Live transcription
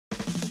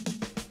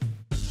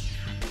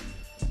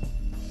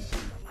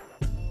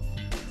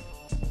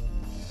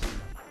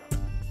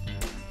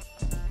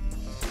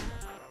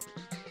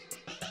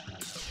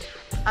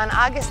On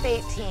August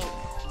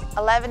 18th,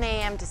 11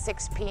 a.m. to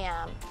 6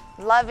 p.m.,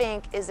 Love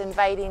Inc. is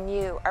inviting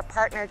you, our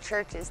partner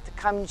churches, to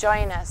come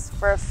join us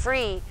for a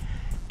free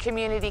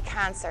community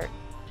concert.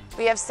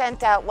 We have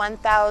sent out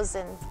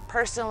 1,000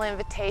 personal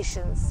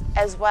invitations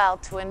as well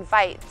to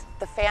invite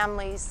the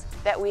families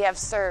that we have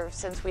served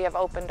since we have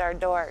opened our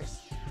doors.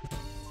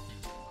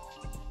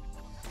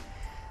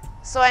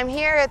 So I'm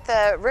here at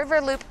the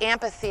Loop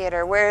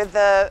Amphitheater where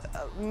the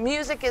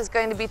music is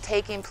going to be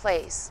taking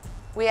place.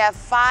 We have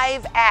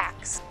 5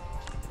 acts.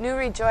 New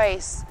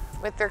Rejoice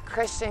with their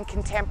Christian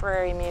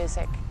contemporary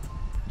music.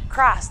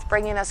 Crossed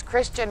bringing us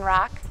Christian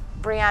rock,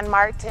 Breon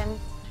Martin,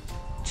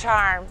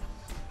 Charm,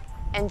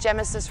 and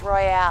Genesis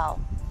Royale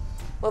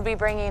will be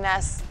bringing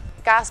us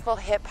gospel,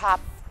 hip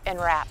hop, and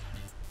rap.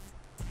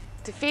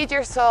 To feed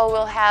your soul,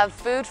 we'll have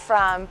food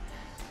from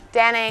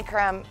Dan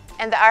Ankrum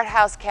and the Art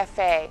House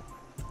Cafe,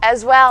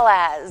 as well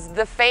as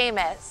the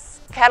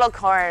famous kettle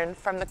corn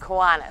from the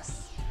Kiwanis.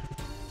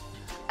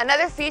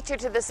 Another feature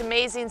to this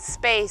amazing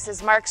space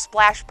is Mark's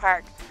Splash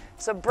Park,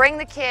 so bring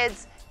the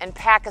kids and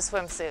pack a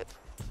swimsuit.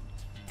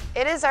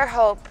 It is our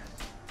hope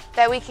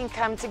that we can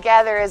come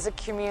together as a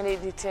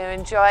community to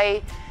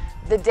enjoy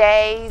the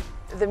day,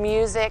 the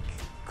music,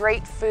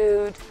 great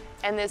food,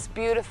 and this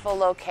beautiful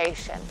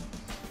location.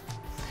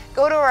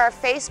 Go to our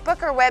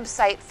Facebook or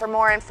website for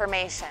more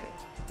information,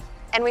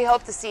 and we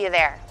hope to see you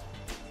there.